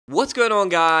What's going on,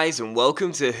 guys, and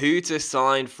welcome to Who to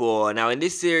Sign For. Now in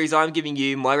this series I'm giving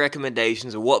you my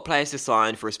recommendations of what players to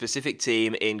sign for a specific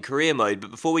team in career mode,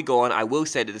 but before we go on I will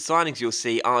say that the signings you'll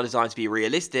see aren't designed to be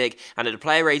realistic and that the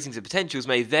player ratings and potentials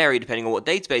may vary depending on what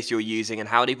database you're using and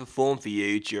how they perform for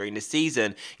you during the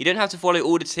season. You don't have to follow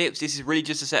all the tips, this is really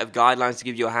just a set of guidelines to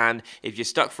give you a hand if you're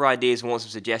stuck for ideas and want some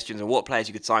suggestions on what players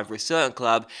you could sign for a certain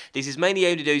club. This is mainly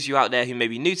aimed at those of you out there who may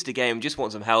be new to the game and just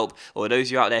want some help, or those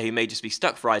of you out there who may just be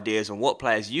stuck for ideas on what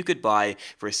players you could buy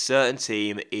for a certain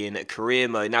team in career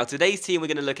mode. Now today's team we're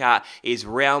going to look at is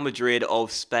Real Madrid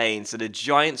of Spain. So the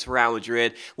Giants Real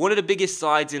Madrid, one of the biggest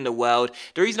sides in the world.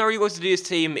 The reason I really wanted to do this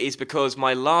team is because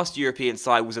my last European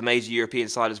side was a major European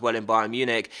side as well in Bayern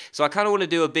Munich. So I kind of want to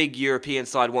do a big European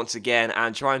side once again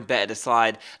and try and better the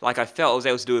side like I felt I was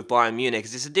able to do with Bayern Munich,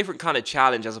 because it's a different kind of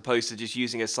challenge as opposed to just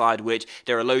using a side which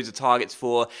there are loads of targets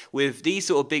for. With these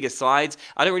sort of bigger sides,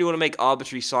 I don't really want to make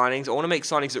arbitrary signings. I want to make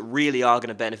signings that really are going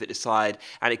to benefit the side,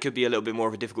 and it could be a little bit more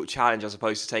of a difficult challenge as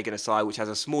opposed to taking a side which has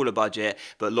a smaller budget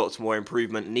but lots more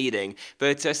improvement needing.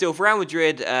 But still, for Real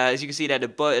Madrid, as you can see there, the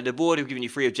board have given you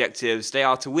 3 objectives. They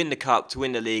are to win the Cup, to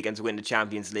win the League, and to win the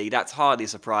Champions League. That's hardly a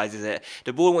surprise, is it?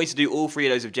 The board wants you to do all 3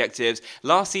 of those objectives.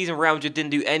 Last season, Real Madrid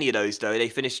didn't do any of those, though. They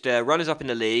finished runners-up in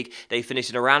the League, they finished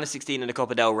in a round of 16 in the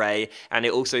Copa del Rey, and they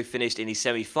also finished in the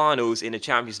semi-finals in the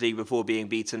Champions League before being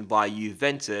beaten by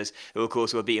Juventus, who of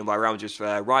course were beaten by Real Madrid's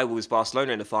rivals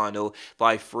Barcelona in the final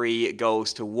by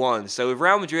 3-1. So with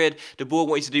Real Madrid, the board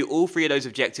wants you to do all 3 of those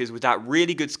objectives with that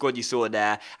really good squad you saw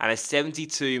there and a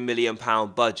 £72 million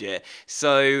budget.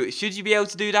 So should you be able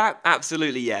to do that?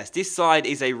 Absolutely yes. This side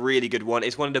is a really good one.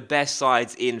 It's one of the best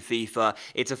sides in FIFA.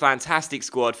 It's a fantastic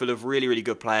squad full of really, really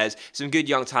good players, some good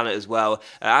young talent as well.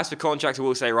 As for contracts, I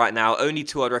will say right now, only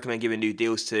 2 I'd recommend giving new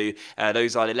deals to.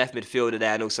 Those are the left midfielder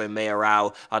there and also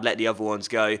Mayoral. I'd let the other ones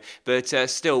go. But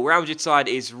still, Real Madrid side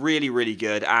is really, really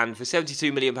good, and for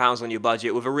 £72 million on your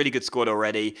budget with a really good squad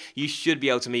already, you should be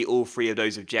able to meet all 3 of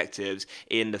those objectives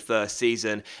in the first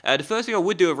season. The first thing I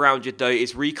would do with Real Madrid though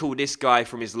is recall this guy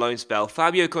from his loan spell.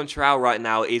 Fabio Contral right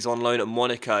now is on loan at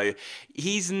Monaco.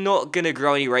 He's not going to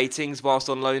grow any ratings whilst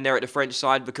on loan there at the French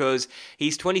side because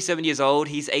he's 27 years old,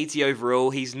 he's 80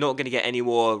 overall, he's not going to get any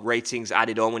more ratings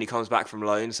added on when he comes back from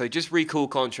loan. So just recall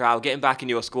Contral, get him back in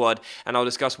your squad, and I'll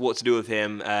discuss what to do with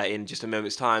him in just a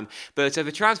moment's time. But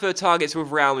for transfer targets with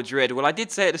Real Madrid, well, I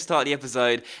did say at the start of the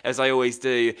episode, as I always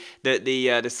do, that the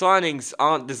signings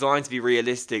aren't designed to be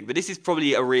realistic, but this is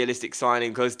probably a realistic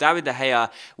signing because David De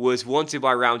Gea was wanted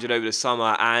by Real Madrid over the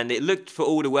summer, and it looked for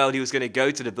all the world he was going to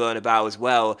go to the Bernabeu as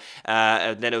well.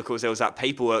 And then, of course, there was that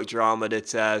paperwork drama that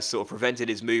sort of prevented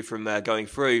his move from going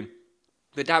through.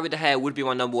 But David De Gea would be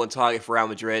my #1 target for Real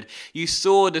Madrid. You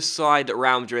saw the side that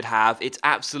Real Madrid have. It's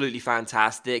absolutely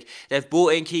fantastic. They've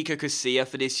brought in Kiko Casillas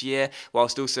for this year,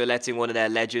 whilst also letting one of their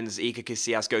legends, Iker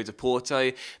Casillas, go to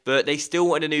Porto. But they still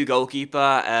want a new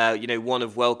goalkeeper, one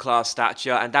of world-class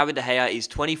stature. And David De Gea is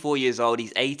 24 years old.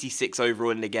 He's 86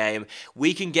 overall in the game.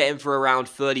 We can get him for around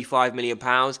 £35 million.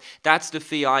 That's the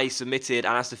fee I submitted,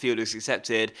 and that's the fee that was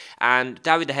accepted. And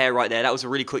David De Gea right there, that was a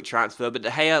really quick transfer. But De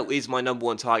Gea is my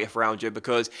 #1 target for Real Madrid,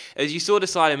 because as you saw the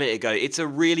side a minute ago, it's a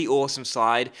really awesome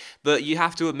side, but you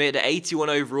have to admit that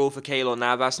 81 overall for Keylor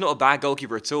Navas, not a bad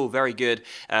goalkeeper at all, very good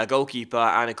goalkeeper,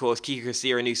 and of course Kiko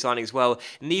Casillas, a new signing as well.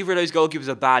 Neither of those goalkeepers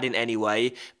are bad in any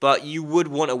way, but you would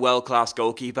want a world-class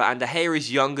goalkeeper, and De Gea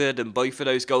is younger than both of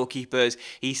those goalkeepers.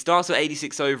 He starts at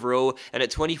 86 overall, and at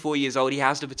 24 years old, he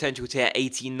has the potential to hit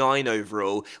 89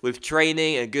 overall. With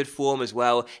training and good form as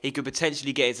well, he could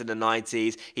potentially get into the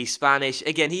 90s. He's Spanish.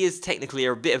 Again, he is technically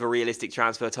a bit of a realistic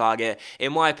transfer target.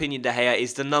 In my opinion, De Gea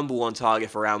is the #1 target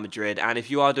for Real Madrid, and if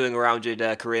you are doing a Real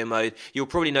Madrid career mode, you'll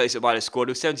probably notice it by the squad.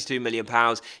 With £72 million,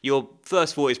 your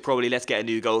first thought is probably, let's get a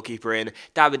new goalkeeper in.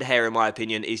 David De Gea, in my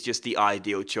opinion, is just the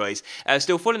ideal choice.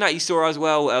 Still, following that, you saw as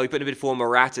well, we put in a bid for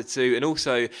Morata too, and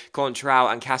also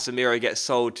Contral and Casemiro get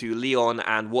sold to Lyon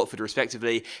and Watford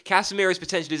respectively. Casemiro's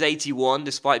potential is 81,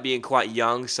 despite being quite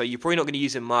young, so you're probably not going to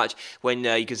use him much when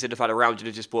you consider the fact that Real Madrid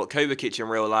have just bought Kovacic in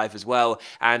real life as well.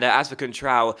 And as for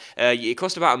Contral, it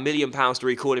cost about £1 million to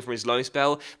recall him from his loan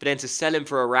spell, but then to sell him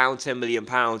for around £10 million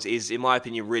is, in my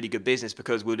opinion, really good business,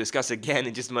 because we'll discuss again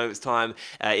in just a moment's time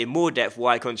in more depth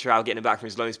why Contral getting him back from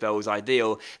his loan spell was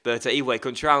ideal. But either way,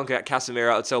 Contral and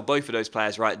Casemiro, I would sell both of those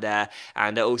players right there,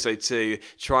 and also to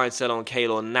try and sell on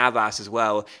Keylor Navas as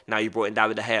well. Now you brought in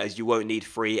David De Gea, as you won't need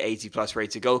 3 80+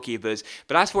 rated goalkeepers.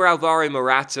 But as for Alvaro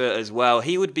Morata as well,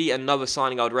 he would be another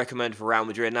signing I would recommend for Real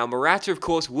Madrid. Now Morata, of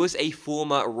course, was a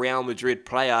former Real Madrid Madrid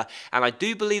player, and I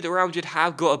do believe that Real Madrid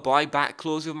have got a buyback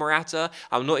clause with Morata.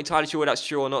 I'm not entirely sure whether that's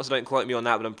true or not, so don't quote me on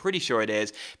that, but I'm pretty sure it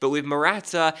is. But with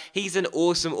Morata, he's an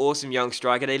awesome young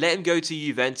striker. They let him go to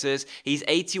Juventus. He's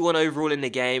 81 overall in the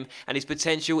game, and his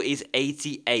potential is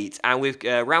 88. And with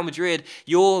Real Madrid,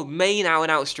 your main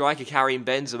out-and-out striker, Karim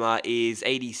Benzema, is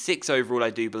 86 overall, I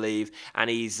do believe, and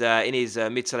he's in his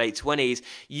mid to late 20s.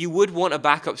 You would want a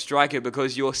backup striker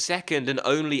because your second and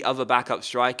only other backup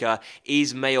striker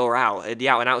is Mayoral. The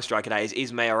out-and-out striker, that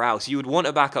is Mayoral. So you would want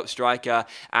a backup striker,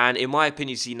 and in my opinion,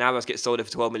 you see Navas get sold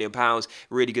for £12 million.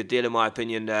 Really good deal, in my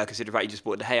opinion, considering the fact you just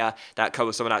bought De Gea. That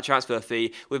covers some of that transfer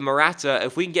fee. With Morata,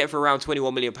 if we can get it for around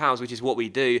 £21 million, which is what we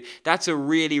do, that's a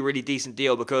really decent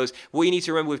deal, because what you need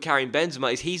to remember with Karim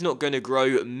Benzema is he's not going to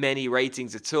grow many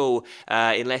ratings at all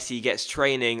unless he gets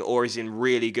training or is in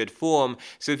really good form.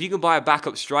 So if you can buy a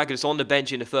backup striker that's on the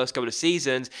bench in the first couple of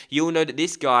seasons, you'll know that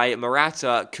this guy,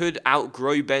 Morata, could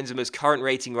outgrow Benzema's current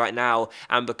rating right now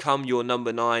and become your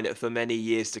number 9 for many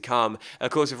years to come.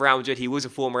 Of course, with Real Madrid, he was a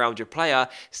former Real Madrid player,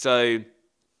 so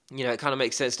you know, it kind of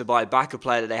makes sense to buy back a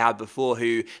player that they had before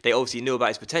who they obviously knew about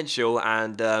his potential.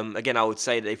 And again, I would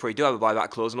say that they probably do have a buyback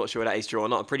clause. I'm not sure if that is true or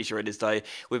not. I'm pretty sure it is, though.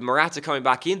 With Morata coming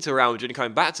back into Real Madrid and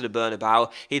coming back to the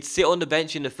Bernabeu, he'd sit on the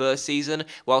bench in the first season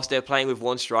whilst they're playing with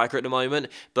one striker at the moment.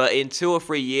 But in 2 or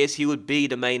 3 years, he would be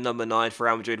the main number 9 for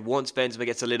Real Madrid once Benzema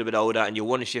gets a little bit older and you'll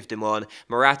want to shift him on.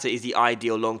 Morata is the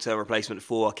ideal long-term replacement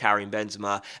for Karim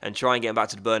Benzema, and try and get him back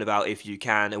to the Bernabeu if you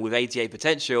can. And with 88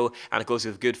 potential, and of course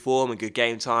with good form and good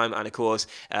game time, and of course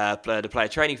the player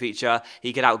training feature,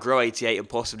 he could outgrow 88 and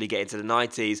possibly get into the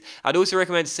 90s. I'd also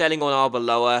recommend selling on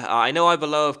Arbeloa. I know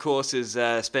Arbeloa, of course, has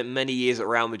spent many years at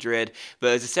Real Madrid,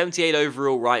 but as a 78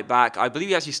 overall right back, I believe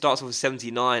he actually starts off with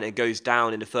 79 and goes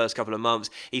down in the first couple of months.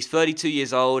 He's 32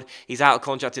 years old. He's out of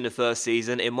contract in the first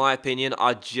season. In my opinion,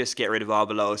 I'd just get rid of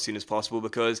Arbeloa as soon as possible,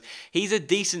 because he's a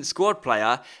decent squad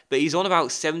player, but he's on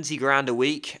about 70 grand a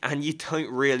week, and you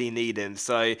don't really need him.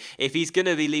 So if he's going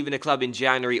to be leaving the club in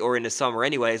January or in the summer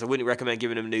anyways, I wouldn't recommend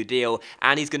giving him a new deal,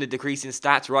 and he's going to decrease in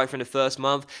stats right from the first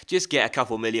month. Just get a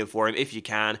couple million for him if you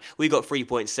can. We got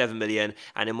 3.7 million,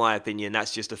 and in my opinion,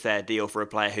 that's just a fair deal for a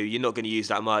player who you're not going to use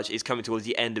that much. He's coming towards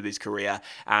the end of his career,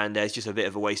 and it's just a bit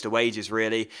of a waste of wages,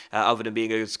 really. Other than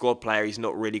being a good squad player, he's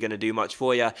not really going to do much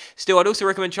for you. Still, I'd also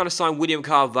recommend trying to sign William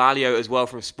Carvalho as well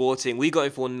from Sporting. We got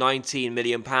him for £19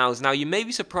 million. Now, you may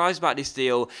be surprised about this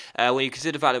deal when you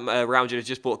consider the fact that Real Madrid has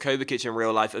just bought Kovacic in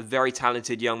real life, a very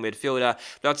talented young midfielder,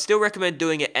 but I'd still recommend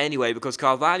doing it anyway, because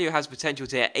Carvalho has potential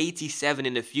to hit 87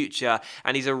 in the future,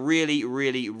 and he's a really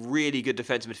good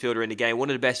defensive midfielder in the game, one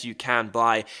of the best you can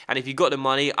buy, and if you've got the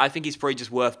money, I think it's probably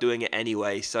just worth doing it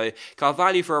anyway. So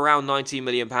Carvalho for around £19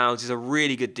 million is a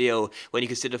really good deal when you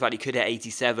consider the fact he could hit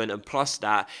 87 and plus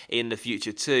that in the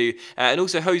future too. And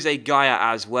also Jose Gaya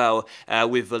as well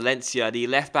with Valencia. The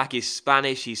left back is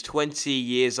Spanish, he's 20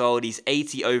 years old, he's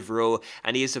 80 overall,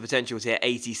 and he has the potential to hit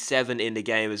 87 in the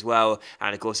game as well.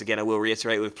 And of course, again, I will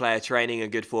reiterate, with player training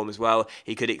and good form as well,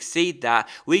 he could exceed that.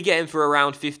 We get him for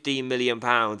around £15 million.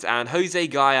 And Jose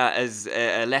Gaya as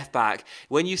a left back,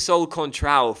 when you sold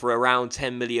Contral for around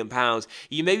 £10 million,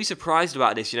 you may be surprised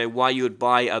about this, you know, why you would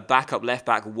buy a backup left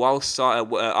back whilst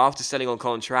after selling on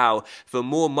Contral for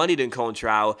more money than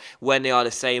Contral when they are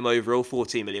the same overall.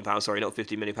 £14 million, sorry, not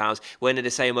 £15 million, when they're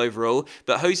the same overall.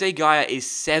 But Jose Gaya is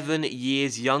 7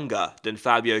 years younger than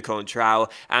Fabio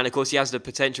Contral, and of course he has the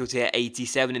potential to hit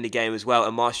 87 in the game as well.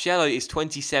 And Marcelo is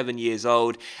 27 years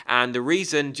old, and the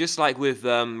reason, just like with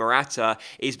Morata,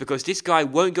 is because this guy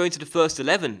won't go into the first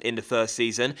 11 in the first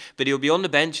season, but he'll be on the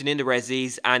bench and in the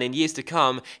resis, and in years to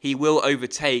come he will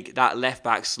overtake that left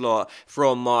back slot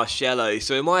from Marcelo.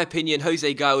 So in my opinion,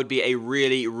 Jose Gaya would be a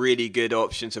really good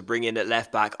option to bring in at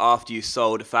left back after you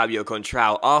sold Fabio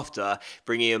Contral, after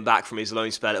bringing him back from his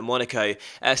loan spell at Monaco.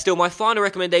 Still, my final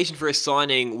recommendation for a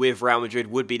signing with Real Madrid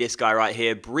would be this guy right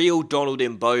here, Breel Donald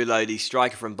Imbolo, the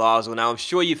striker from Basel. Now, I'm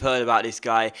sure you've heard about this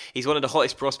guy. He's one of the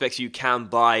hottest prospects you can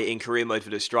buy in career mode for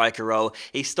the striker role.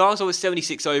 He starts off with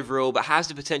 76 overall, but has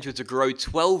the potential to grow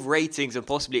 12 ratings and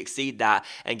possibly exceed that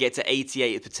and get to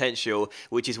 88 potential,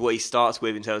 which is what he starts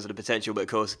with in terms of the potential. But of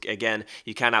course, again,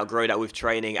 you can outgrow that with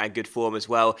training and good form as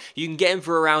well. You can get him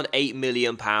for around £8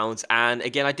 million. And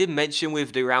again, I did mention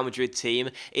with the Real Madrid team,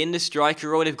 in the striker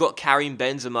role, they've got Karim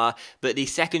Benzema, but the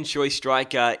second choice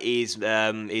striker is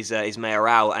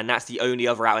Mayoral, and that's the only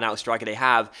other out-and-out striker they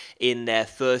have in their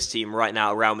first team right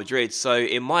now, Real Madrid. So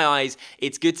in my eyes,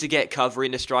 it's good to get cover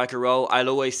in the striker role. I'll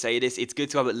always say this: it's good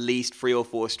to have at least 3 or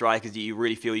 4 strikers that you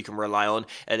really feel you can rely on,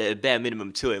 at a bare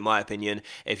minimum 2, in my opinion,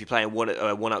 if you're playing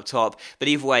one up top. But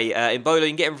either way, in Bolo, you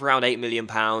can get him for around £8 million.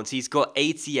 He's got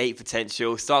 88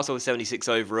 potential, starts off with 76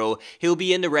 overall. He'll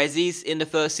be in the resis in the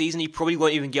first season. He probably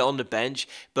won't even get on the bench,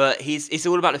 but it's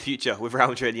all about the future with Real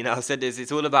Madrid. You know, I've said this,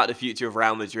 it's all about the future of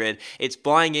Real Madrid. It's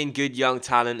buying in good young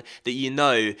talent that you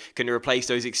know can replace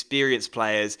those experienced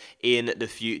players in the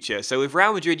future. So with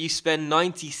Real Madrid, you spend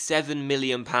 £97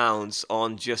 million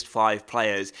on just 5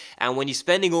 players, and when you're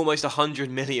spending almost £100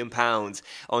 million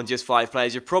on just 5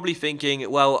 players, you're probably thinking,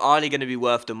 well, are they going to be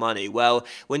worth the money? Well,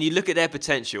 when you look at their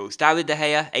potentials, David De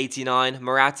Gea, 89,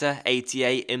 Morata,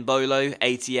 88, Embolo,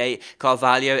 88,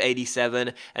 Carvalho,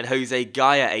 87, and Jose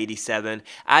Gaya, 87,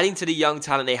 adding to the young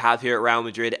talent they have here at Real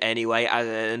Madrid anyway,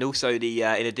 and also the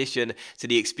in addition to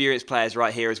the experienced players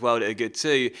right here as well that are good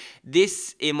too.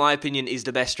 This, in my opinion, is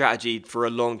the best strategy for a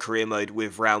long career mode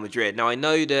with Real Madrid. Now, I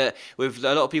know that with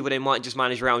a lot of people, they might just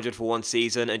manage Real Madrid for one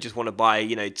season and just want to buy,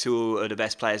 you know, 2 of the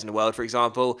best players in the world, for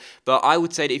example. But I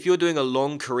would say that if you're doing a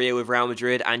long career with Real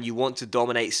Madrid and you want to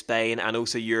dominate Spain and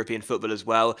also European football as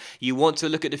well, you want to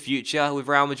look at the future with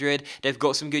Real Madrid. They've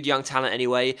got some good young talent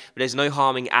anyway, but there's no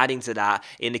harm in adding to that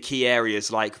in the key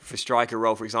areas, like for striker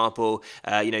role, for example,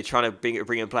 you know, trying to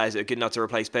bring in players that are good enough to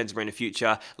replace Benzema in the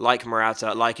future, like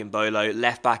Morata, like Embolo.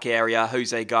 Left back area,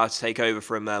 Jose Gaya to take over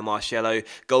from Marcelo.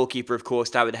 Goalkeeper, of course,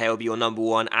 David De Gea will be your number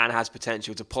 1 and has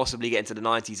potential to possibly get into the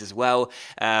 90s as well.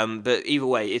 But either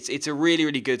way, it's a really,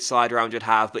 really good side Real Madrid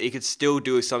have, but you could still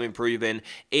do some improving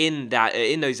in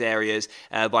those areas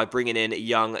by bringing in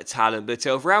young talent. But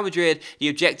of Real Madrid, the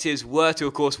objectives were to,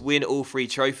 of course, win all 3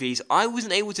 trophies. I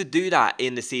wasn't able to do that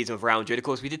in the season of Real Madrid. Of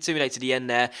course, we did simulate to the end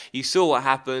there. You saw what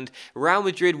happened. Real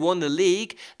Madrid won the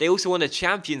league. They also won the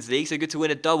Champions League, so good to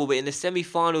win a double. But in the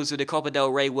semi-finals of the Copa del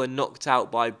Rey, were knocked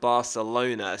out by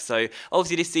Barcelona. So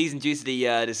obviously this season, due to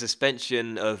the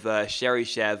suspension of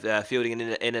Charities fielding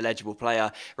an ineligible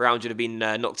player, Real Madrid have been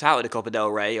knocked out of the Copa del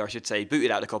Rey, or I should say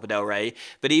booted out of the Copa del Rey.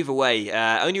 But either way,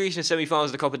 only reaching the semi-finals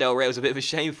of the Copa del Rey was a bit of a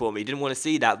shame for me. Didn't want to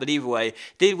see that, but either way,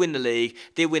 did win the league,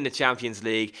 did win the Champions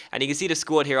League, and you can see the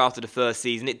squad here after the first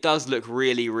season. It does look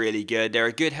really, really good. There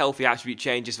are good, healthy attribute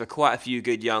changes for quite a few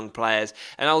good young players,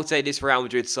 and I would say this Real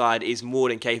Madrid side is more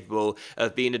than capable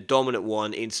of being a dominant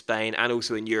one in Spain and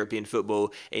also in European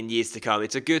football in years to come.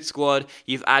 It's a good squad.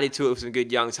 You've added to it with some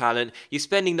good young talent. You're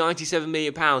spending £97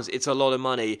 million. It's a lot of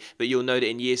money, but you'll know that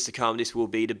in years to come, this will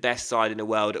be the best side in the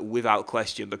world without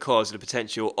question, because of the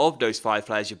potential of those 5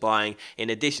 players you're buying in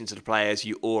addition to the players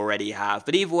you already have.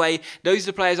 But either way, those are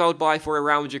the players I would buy for a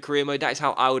Real Madrid career mode. That is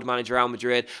how I would manage Real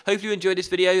Madrid. Hopefully you enjoyed this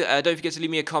video. Don't forget to leave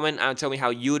me a comment and tell me how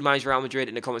you would manage Real Madrid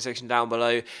in the comment section down below,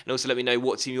 and also let me know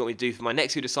what team you want me to do for my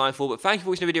next Who to Sign For. But thank you for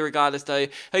watching the video regardless though.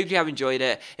 Hopefully you have enjoyed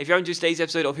it. If you haven't enjoyed today's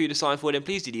episode of Who to Sign For, then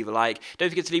please do leave a like. Don't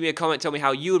forget to leave me a comment, tell me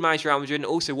how you would manage Real Madrid and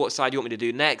also what side you want me to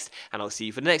do next, and I'll see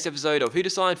you for the next episode of Who to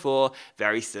Sign For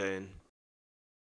very soon.